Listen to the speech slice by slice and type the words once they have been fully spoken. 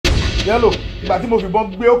yellow ìgbà tí mo fi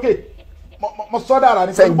bọ́n gbé òkè mo sọ́dà ara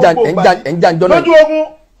ní pẹ̀lú gbogbo ìgbà lójú ogun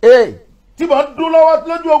tí mo ń dún lọ́wọ́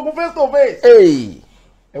lójú ogun face to face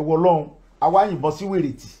ẹ wọ lọ́hùn àwa yìnbọn sí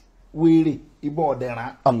wèrè tì wèrè ìbọn ọ̀dẹ̀rán.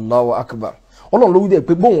 Allahu akbar. Ọlọ́run ló wí dẹ̀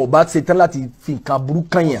pé bóun ọba ṣe tán láti fi nǹkan burú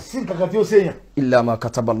kan yàn. Sí nǹkan kan tí ó ṣe yàn. Illa ma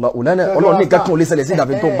kataballahu lana Ọlọ́run ní nǹkan kan ò lè ṣẹlẹ̀ sí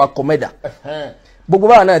ìdàfẹ́ tó ń bá kọ́mẹ́dà. Gbogbo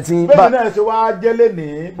báwa náà ti. Bẹ́ẹ̀ náà ṣe wá jẹ́lé ní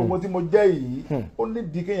gbogbo tí mo jẹ́ yìí ó ní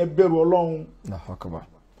di kéèyàn bẹ̀rù Ọlọ́run.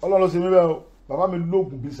 Ọlọ́run ló ṣe mí bẹ́ẹ̀ o bàbá mi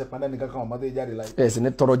lóògùn bí sẹpẹ́ndẹ́ nìkan kan ọmọdé jáde láyé. ẹ sì ní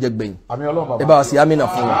tọrọ jẹ gbẹ̀yìn. àmín Ọlọ́run bàbá. ẹ bá wa sí amínà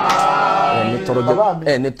fún wa.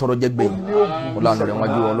 ẹ ní tọrọ jẹ gbẹ̀yìn. Ọlọ́run rẹ̀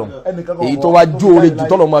wájú Ọlọ́run. èyí tó wá jóore jù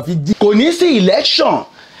tọ́lọ̀ máa fi jí. kò ní sí election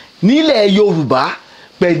nílẹ̀ Yorùbá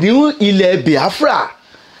pẹ̀lú ilẹ̀ Biafra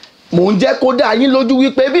mò ń jẹ́ kó dá yín lójú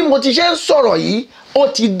wípé bí mo ti ṣe ń sọ̀rọ̀ yìí ó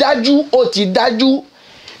ti dájú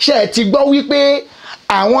ṣe é ti gbọ́ wípé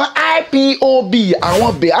àwọn IPOB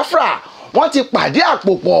àwọn Biafra wọ́n ti pàdé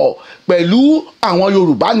àpòpọ̀ pẹ̀lú àwọn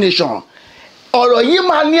Yorùbá nation ọ̀rọ̀ yìí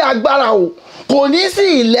máa ní agbára o kò ní sí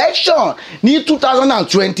election ní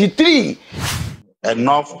 2023.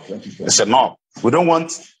 Enough is enough. We don't want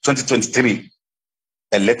 2023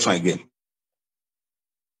 election again.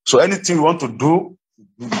 So anything we want to do,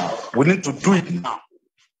 we need to do it now.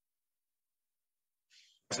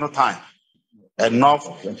 There's no time. Enough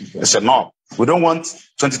is enough. We don't want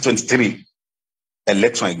 2023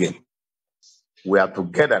 election again. We are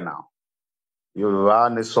together now. Yoruba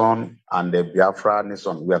nation and the Biafra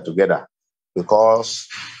nation, we are together because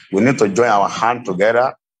we need to join our hand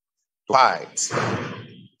together to fight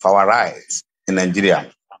for our rights in Nigeria.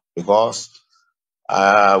 Because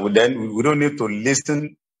we don't need to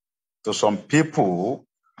listen to some people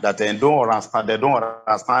that they don't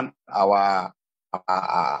understand our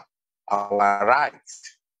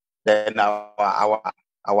rights. Then our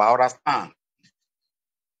understand.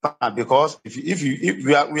 Because if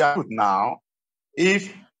we are good now, if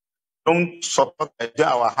we don't support join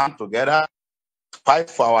our hand together to fight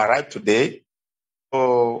for our right today,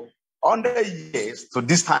 so 100 years to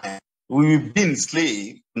this time, we will be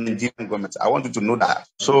enslaved in the Nigerian government. I want you to know that.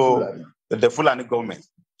 So the Fulani government.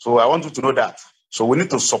 So I want you to know that. So we need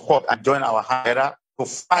to support and join our hand together to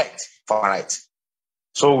fight for our rights.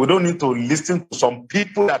 So we don't need to listen to some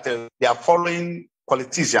people that they are following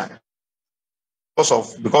politicians.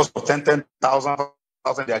 Because of 10,000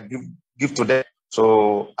 they are give to them.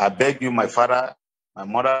 So I beg you, my father, my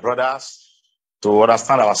mother, brothers, to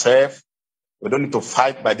understand ourselves. We don't need to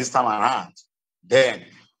fight by this time around. Then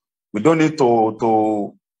we don't need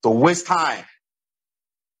to waste time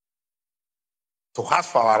to ask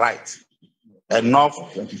for our rights.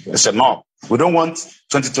 Enough is enough. We don't want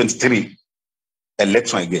 2023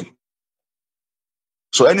 election again.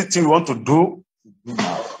 So anything we want to do,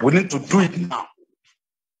 we need to do it now.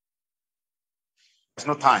 There's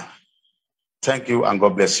no time. Thank you and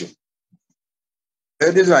God bless you.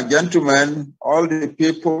 Ladies and gentlemen, all the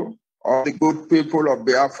people, all the good people of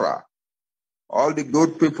Biafra, all the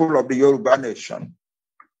good people of the Yoruba nation,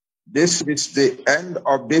 this is the end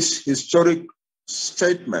of this historic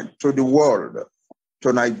statement to the world,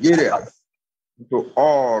 to Nigeria, to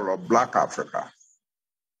all of Black Africa.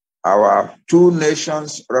 Our two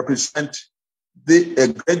nations represent a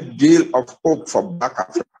great deal of hope for Black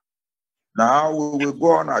Africa. Now we will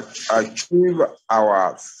go on and achieve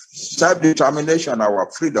our self-determination, our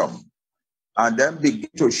freedom, and then begin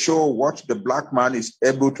to show what the Black man is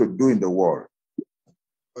able to do in the world.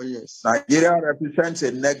 Oh, yes. Nigeria represents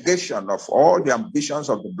a negation of all the ambitions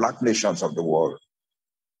of the Black nations of the world.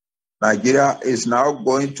 Nigeria is now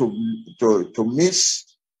going to miss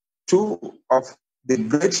two of the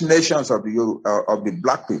great nations of the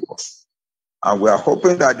Black people. And we are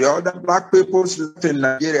hoping that the other Black peoples in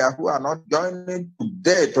Nigeria who are not joining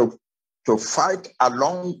today to fight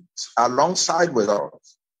alongside with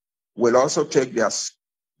us will also take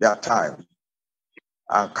their time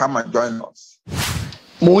and come and join us.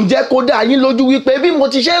 Mò ń jẹ́ kó dá yín lójú wípé bí mo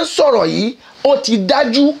ti ṣe ń sọ̀rọ̀ yìí ó ti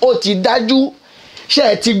dájú ṣe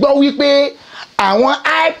é ti gbọ́ wípé àwọn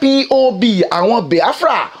IPOB àwọn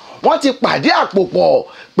Biafra wọ́n ti pàdé àpòpọ̀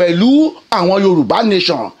pẹ̀lú àwọn Yorùbá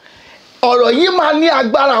nation. Ọ̀rọ̀ yìí máa ní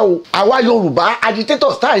agbára o. Àwa Yorùbá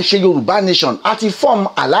agitators tá à ń ṣe Yorùbá nation a ti form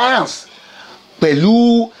alliance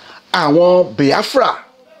pẹ̀lú àwọn Biafra.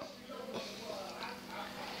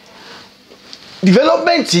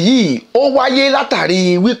 Development yìí ó wáyé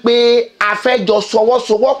látàrí wípé a fẹ́ jọ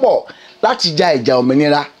sọwọ́sowọ́pọ̀ láti ja ìjà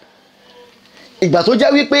òmìnira. Ìgbà tó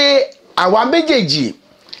jẹ́ wípé àwa méjèèjì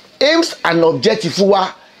aims and objective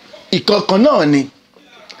wa ìkankan náà ni.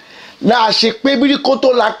 La ṣe pé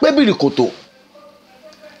bíríkótó la pé bíríkótó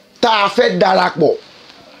tá a fẹ́ darapọ̀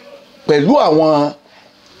pẹ̀lú àwọn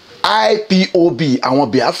IPOB àwọn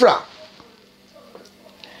Biafra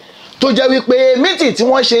tó jẹ́ wípé mítìn tí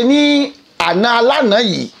wọ́n ṣe ní àná alánà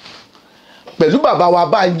yìí pẹ̀lú bàbá wa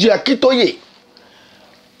Bánjí Akíntóyè,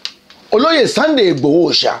 olóyè Sunday Igboho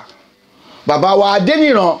Òòṣà, bàbá wa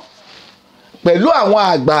Adéníran pẹ̀lú àwọn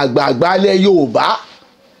àgbààgbà ilẹ̀ Yorùbá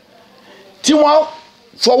tí wọ́n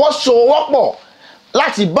fọwọ́sowọ́pọ̀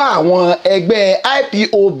láti bá àwọn ẹgbẹ́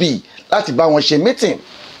IPOB láti bá wọn ṣe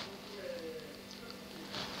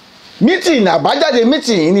mítìn àbájáde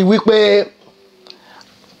mítìn ni wípé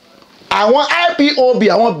àwọn IPOB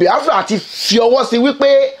àwọn Biafra ti fi ọwọ́ sí wípé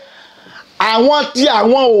àwọn tí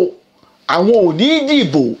àwọn ò ní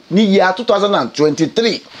dìbò ní year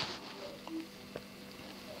 2023.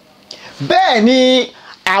 Bẹ́ẹ̀ ni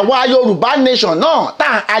àwa Yorùbá nation náà tá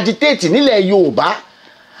à ń agitate nílẹ̀ Yorùbá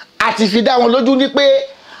àti fi dá wọn lójú ní pé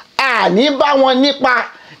a ní bá wọn nípa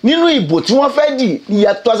nínú ìbò tí wọ́n fẹ́ dì ní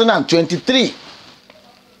year 2023.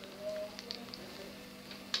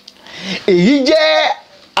 Èyí jẹ́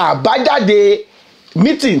àbájáde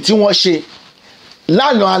meeting tí wọ́n ṣe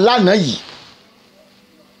lánàá alánà yìí.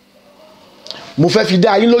 Mo fẹ́ fi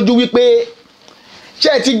dá yín lójú wípé ṣé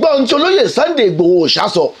ẹ ti gbọ́ ohun tí olóyè Sunday Igboho Òòṣà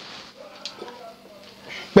sọ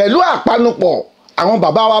pẹ̀lú àpanupọ̀ àwọn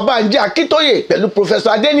bàbá wa Bánjí Akíntóyè pẹ̀lú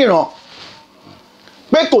Professor Adéníran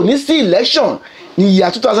pé kò ní sí election ní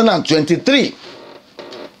year 2023.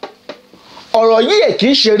 Ọ̀rọ̀ yìí kì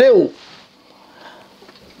í ṣeré o.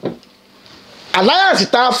 Alliance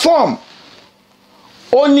ta form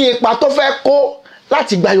ó ní ipa tó fẹ́ kó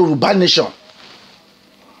láti gba Yorùbá nation,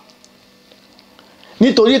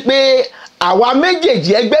 nítorí pé àwa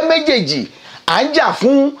méjèèjì ẹgbẹ́ méjèèjì à ń jà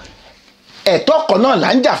fún ẹ̀tọ́ kan náà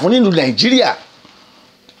là ń jà fún nínú Nàìjíríà.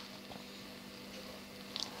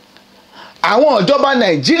 Àwọn ìjọba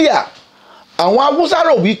Nàìjíríà, àwọn Haúsá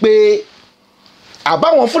rò wípé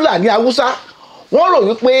àbáwọn Fúlàní Haúsá wọ́n rò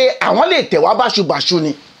wípé àwọn lè tẹ̀ wá báṣubàṣu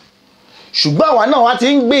ni, ṣùgbọ́n àwa náà wá ti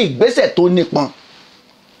ń gbé ìgbésẹ̀ tó nípọn.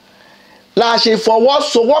 La ṣe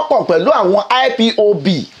fọwọ́sowọ́pọ̀ pẹ̀lú àwọn IPOB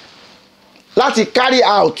láti carry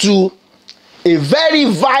out a very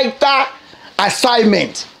vital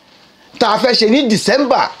assignment tá a fẹ́ ṣe ní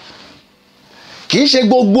December. Kì í ṣe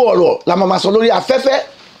gbogbo ọ̀rọ̀ la máa sọ lórí afẹ́fẹ́.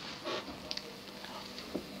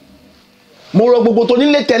 Mo rọ gbogbo tó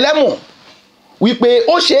nílé tẹlẹ́mù wípé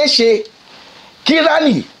ó ṣeé ṣe kí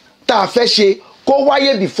rally tá a fẹ́ ṣe kó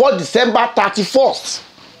wáyé before December 31st.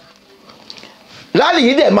 Rally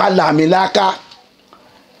yìí dẹ̀ máa làmìlaka.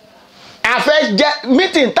 A fẹ́ jẹ́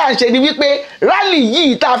meeting tá à ń ṣe ni wípé rally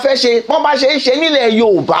yìí tá a fẹ́ ṣe wọ́n bá ṣe ń ṣe nílẹ̀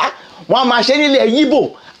Yorùbá wọ́n á máa ṣe nílẹ̀ Yíbò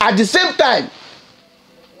at the same time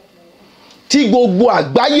tí gbogbo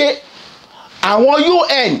àgbáyé àwọn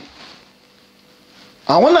UN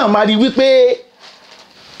àwọn náà máa rí wípé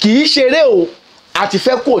kì í ṣeré o àti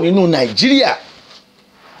fẹ́ kúrò nínú Nàìjíríà.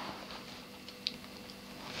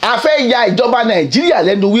 A fẹ́ ya ìjọba Nàìjíríà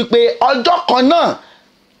lẹ́nu wípé ọjọ́ kan náà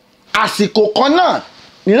àsìkò kan náà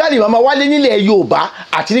ní rally máa wálé nílẹ̀ Yorùbá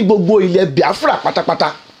àti ní gbogbo ilẹ̀ Biafra pátápátá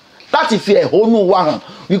láti fi ẹ̀hónú wa hàn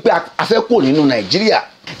wípé a fẹ́ kúrò nínú Nàìjíríà.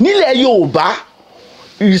 Nílẹ̀ Yorùbá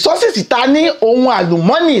resources ta ní ohun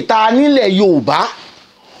àlùmọ́nì ta nílẹ̀ Yorùbá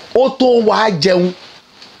ó tó wá jẹun,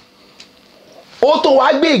 ó tó wá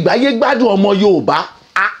gbé ìgbáyé gbádùn ọmọ Yorùbá,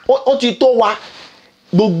 ó ti tó wá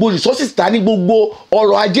gbogbo resources ta ní, gbogbo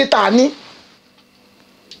ọrọ̀ ajé ta ní.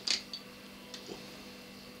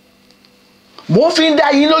 Mo fi ń dá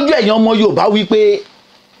yín lójú ẹ̀yin ọmọ Yorùbá wípé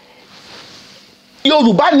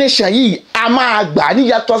Yorùbá nation yìí a máa gbà ní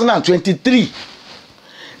year 2023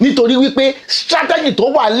 nítorí wípé strategy tó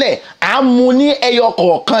wà lẹ̀ à ń mú ní ẹyọ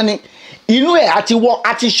kọ̀ọ̀kan ni. Inú ẹ̀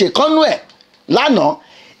àti ṣèkánú ẹ̀ lánàá,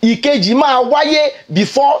 ìkejì máa wáyé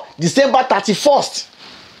before December 31st.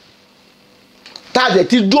 Tá a dẹ̀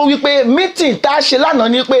ti dúró wípé meeting tá a ṣe lánàá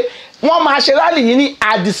ni pé wọ́n máa ṣe rally yìí ní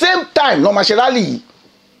at the same time wọ́n máa ṣe rally yìí.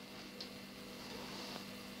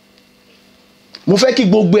 Mo fẹ́ kí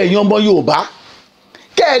gbogbo ẹ̀yin ọmọ Yorùbá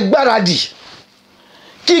kẹ́ ẹ gbáradì,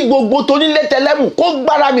 kí gbogbo tó nílé tẹlẹ́mù kó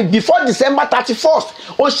gbáradì before December 31st.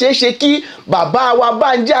 Ó ṣeé ṣe kí bàbá wa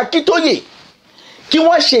Bánjí Akíntóyè kí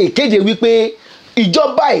wọ́n ṣe ìkéde wípé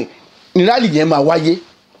ìjọba ní rally yẹn máa wáyé,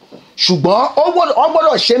 ṣùgbọ́n ó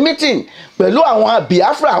gbọ́dọ̀ ṣe meeting pẹ̀lú àwọn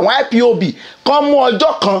Biafra àwọn IPOB kan mú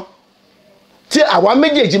ọjọ́ kan tí àwa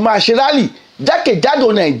méjèèjì máa ṣe rally jákèjádò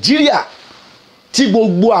Nàìjíríà tí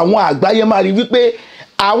gbogbo àwọn àgbáyé máa rí wípé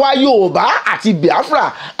àwa Yorùbá àti Biafra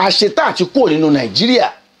àṣetá àti kúrò nínú Nàìjíríà.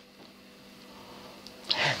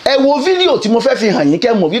 Ẹ wo fídíò tí mo fẹ́ fi hàn yín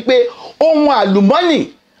kẹ́ mọ̀ wípé ohun àlùmọ́nì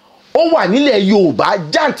ó wà nílẹ̀ Yorùbá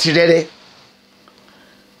jàǹtìrẹrẹ.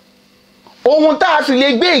 Ohun tá a fi lè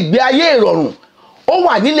gbé ìgbé ayé ìrọ̀rùn ó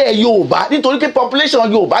wà nílẹ̀ Yorùbá nítorí pé population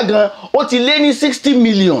Yorùbá gan ó ti lé ní 60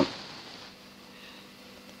 million.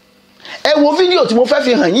 ẹ wo fídíò tí mo fẹ́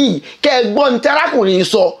fi hàn yìí kẹ́ ẹ gbọ́ ní tẹ́rákùnrin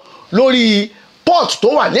sọ lórí port tó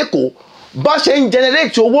wà lẹ́kọ̀ọ́ bá ṣe ń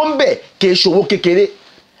generate owó ń bẹ̀ kì í ṣòwò kékeré.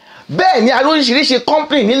 bẹ́ẹ̀ ni oríṣiríṣi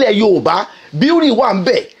company nílẹ̀ Yorùbá brewery wà ń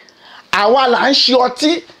bẹ̀, àwa là ń ṣe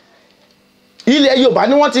ọtí. ilẹ̀ Yorùbá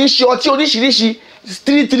ni wọ́n ti ń ṣe ọtí oríṣiríṣi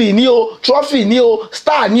 33 ní o, trophy ní o,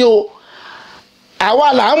 star ní o.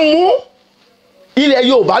 àwa là ń mú, ilẹ̀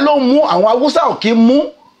Yorùbá ló ń mú, àwọn Haúsá ò kí ń mú,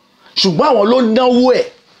 ṣùgbọ́n àwọn ló náwó ẹ̀.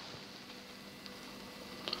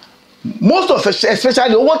 most of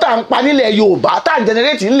especially owó tá à ń pa nílẹ̀ Yorùbá tá à ń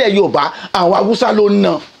generate nílẹ̀ Yorùbá àwọn Haúsá ló ń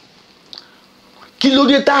ná. kí ló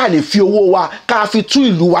dé tá a lè fi owó wa ká fi tún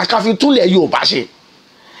ìlú wa ká fi túnlẹ̀ Yorùbá ṣe?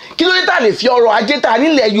 kí ló dé tá a lè fi ọrọ̀ ajé tá a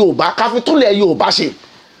nílẹ̀ Yorùbá ká fi túnlẹ̀ Yorùbá ṣe?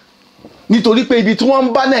 nítorí pé ibi tí wọ́n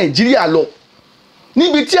ń bá Nàìjíríà lọ,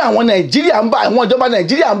 níbi tí àwọn Nàìjíríà ń bá àwọn ìjọba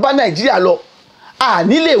Nàìjíríà ń bá Nàìjíríà lọ, a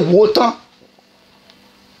ní lè wò tán.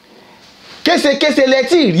 késekése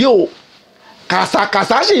lẹ́tí rí o,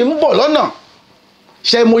 kàsàkàsà sì ń bọ̀ lọ́nà.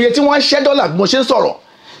 ṣe mòye tí wọ́n ń ṣẹ́ dọ́là bí mo ṣe ń sọ̀rọ̀,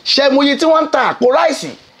 ṣe mòye tí wọ́n ń ta àpò ráìsì,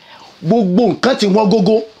 gbogbo nǹkan tí wọ́n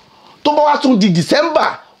gógó. tó bá wá tún di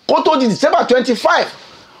December, kó tó di December 25,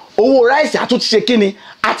 owó ráìsì á tún ti ṣe kíni,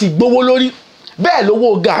 á ti gbówó lórí. bẹ́ẹ̀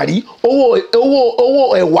lówó gàrí,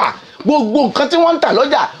 owó ẹ̀wà, gbogbo nǹkan tí wọ́n ń tà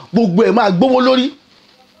lọ́jà gbogbo ẹ̀ máa gbówó lórí.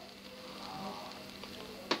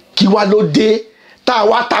 kí wá ló dé tá a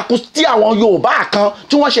wá takú tí àwọn Yorùbá kan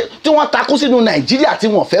tí wọ́n takú sínú Nàìjíríà tí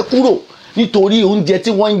wọ́n fẹ́ kúrò nítorí oúnjẹ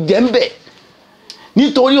tí wọ́n ń jẹ ń bẹ̀,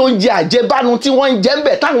 nítorí oúnjẹ àjẹbánu tí wọ́n ń jẹ ń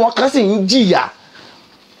bẹ̀ táwọn kan sì ń jìyà.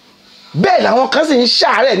 bẹ́ẹ̀ làwọn kan sì ń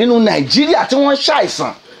ṣàárẹ̀ nínú Nàìjíríà tí wọ́n ń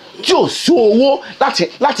ṣàìsàn tí ò sí owó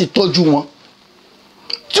láti tọ́jú wọn,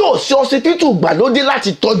 tí ò sí ọsibítù gbàlódé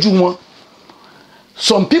láti tọ́jú wọn.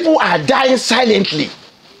 some people are dying silently.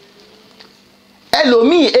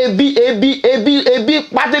 ẹlòmíì ebi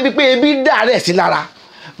pàtẹ́ bíi pé ebi dàrẹ̀ sí lára.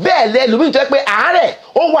 bẹ́ẹ̀ lẹ́lòmíì tó yẹ pé àárẹ̀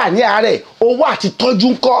ó wà ní àárẹ̀, owó àti tọ́jú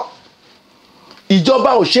ń kọ́.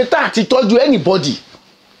 ìjọba ò ṣetán àti tọ́jú anybody.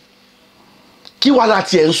 kí wàá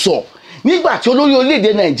láti ẹ̀ ń sọ nígbà tí olórí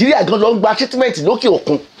orílẹ̀-èdè Nàìjíríà gan lọ ń gba treatment lókè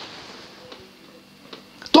òkun,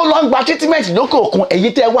 tó lọ ń gba treatment lókè òkun, èyí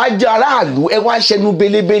tẹ́ wá jẹ́ aráàlú ẹ wá ń ṣẹnu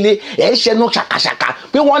belebele, ẹ ń ṣẹnu ṣàkàṣàkà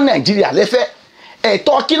pé wọ́n Nàìjíríà lẹ́fẹ́.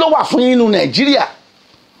 ẹ̀tọ́ kí ló wà fún yín nínú Nàìjíríà?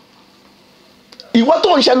 ìwọ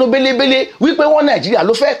tó ń ṣẹnu belebele wípé wọ́n Nàìjíríà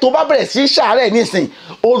ló fẹ́, tó bá bẹ̀rẹ̀ sí ṣàárẹ̀ nísìn,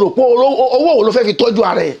 o rò pé owó wo ló fẹ́ fi tọ́jú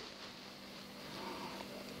ara ẹ̀?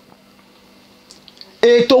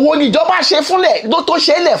 ètò wo ni ìjọba ṣe fúnlẹ̀ ló tó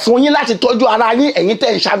ṣe é lẹ̀ fún yín láti tọ́jú ara yín, ẹ̀yin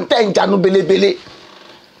tẹ́ ń janu belebele?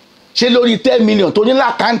 ṣé lórí 10 million tó ní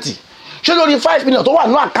lákàntì, ṣé lórí 5 million tó wà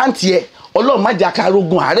ní àkáǹtì ẹ? Ọlọ́run má jẹ́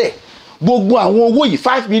akárógun àárẹ̀. gbogbo àwọn owó yìí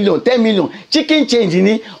 5 million 10 million chicken change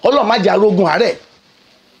ni, Ọlọ́run má jẹ́ arógun àárẹ̀.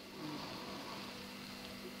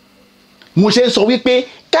 mo ṣe ń sọ wípé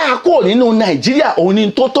ká kúrò nínú Nàìjíríà òun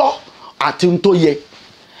ni tó tọ́ àti ohun tó yẹ.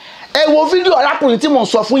 ẹ wo fídíò arákùnrin tí mo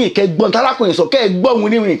sọ fún yìí, kẹ́ gbọ́n tárákùnrin sọ, kẹ́ gbọ́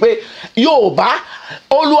òun níwìn pé Yorùbá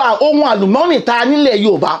ohun àlùmọ́ọ́nì ta nílẹ̀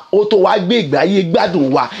Yorùbá ó tó wá gbé ìgbé ayé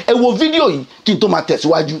gbádùn wa. ẹ wo fídíò yìí kí n tó máa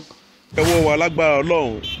tẹ̀síwájú. tẹ̀wọ́ wa lágbára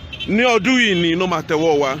Ọlọ́run ní ọdún yìí ni iná máa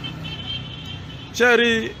tẹ̀wọ́ wa. ṣé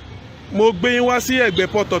rí, mo gbé yín wá sí ẹ̀gbẹ́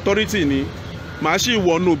Port Authority ni, màá sì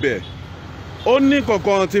wọnú bẹ̀. ó ní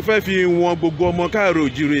kankan tí fẹ́ fi wọn gbogbo ọmọ káàró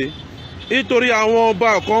òjìrè nítorí àwọn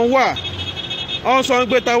ọba kan wà wọ́n sọ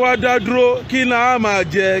pé táwa dá dúró kí la á máa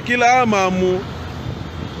jẹ, kí la á máa mu,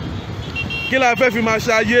 kí la fẹ́ fi máa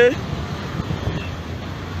ṣayé.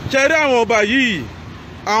 ṣe rí àwọn ọba yìí,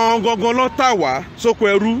 àwọn gangan ló tà wá sóko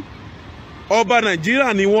ẹrú. ọba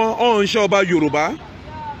Nàìjíríà ni wọ́n ń ṣe ọba Yorùbá.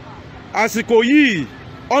 àsìkò yìí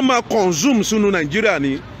wọ́n máa consume sínú Nàìjíríà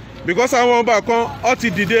ni, because àwọn ọba kan ó ti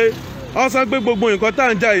dìde, wọ́n sọ pé gbogbo nǹkan tá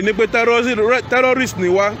à ń jà yìí ni pé terrorist ni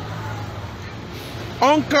wá.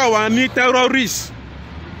 wọ́n ń kà wá ní terrorist.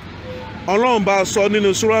 Ọlọ́run bá sọ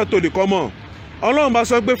nínú Suratul Qamar, Ọlọ́run bá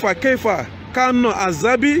sọ pé fàkẹ́fà kánà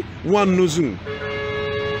azabi wan nuzun.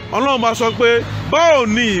 Ọlọ́run bá sọ pé báwo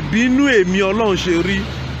ni ìbínú èmi Ọlọ́run ṣe rí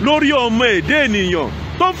lórí ọmọ èdè ènìyàn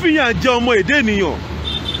tó fìyà jẹ ọmọ èdè ènìyàn.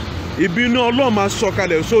 ìbínú Ọlọ́run máa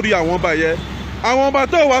sọ̀kalẹ̀ sórí àwọn ọba yẹn. àwọn ọba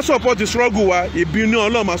tó wá support struggle wa, ìbínú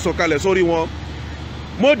Ọlọ́run máa sọ̀kalẹ̀ sórí wọn.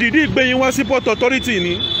 mo dìídì gbé yín wá sí Port Authority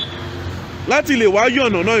ni láti lè wá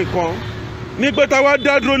yànnàná nǹkan ní pé táwa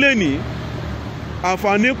dá dúró lénìí.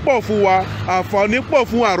 àǹfààní pọ̀ fún wa, àǹfààní pọ̀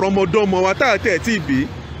fún àrọ́mọdọ́mọ wa tá a tẹ̀ tí bí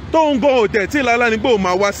tó ń gan òtẹ̀ tí lálá ní pé ó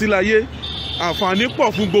máa wá sí láyé. àǹfààní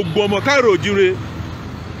pọ̀ fún gbogbo ọmọ káàró òjìrè.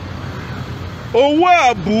 owó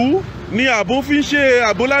àbú ni àbú fi ń ṣe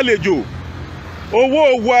àbú lálejò. owó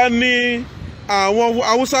wa ni àwọn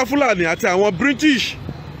Haúsá Fúlàní àti àwọn British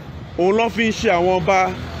òun ló fi ń ṣe àwọn ọba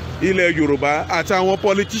ilẹ̀ Yorùbá àti àwọn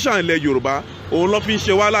politician ilẹ̀ Yorùbá òun ló fi ń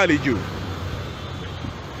ṣe wá lálejò.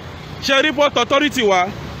 ṣe rí Port Authority wa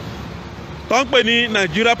tó ń pè ní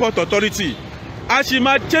Nigeria Port Authority a sì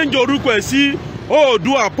máa change orúkọ ẹ̀ sí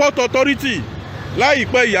Oòduà Port Authority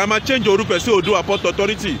láìpẹ́ yìí a máa change orúkọ ẹ̀ sí Oòduà Port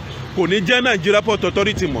Authority kò ní jẹ́ Nigeria Port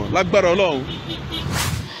Authority mọ́ lágbára Ọlọ́run.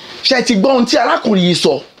 ṣe ti gbọ́ ohun tí arákùnrin yìí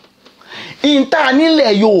sọ ìta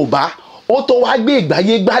nílẹ̀ Yorùbá ó tó wá gbé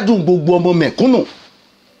ìgbáyé gbádùn gbogbo ọmọ mẹ̀kúnnù.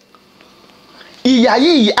 ìyà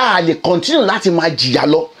yìí a lè continue láti máa jìyà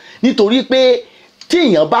lọ nítorí pé tí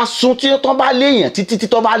èèyàn bá sún tí tó bá léèyàn títí tí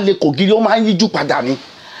tó bá lè kògiri ó máa ń yíjú padà ni.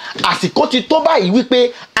 àsìkò ti tó báyìí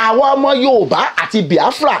wípé àwa ọmọ Yorùbá àti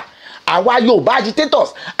Biafra àwa Yorùbá agitators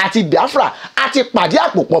àti Biafra a ti pàdé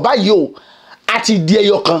àpòpọ̀ báyìí o a ti di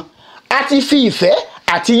ẹyọ kan a ti fi ìfẹ́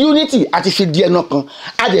àti unity a ti fi di ẹnà kan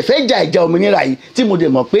a dẹ̀ fẹ́ ja ìjà òmìnira yìí tí mo dẹ̀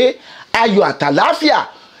mọ̀ pé ayọ̀ àtàláfíà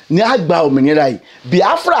ní àgbà òmìnira yìí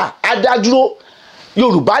Biafra adádúró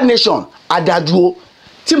Yorùbá nation adádúró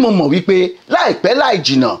tí mo mọ̀ wípé láìpẹ́ láì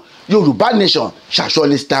jìnnà Yorùbá nation shall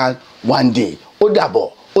surely stand one day ó dàbọ̀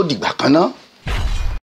ó dìgbà kan náà.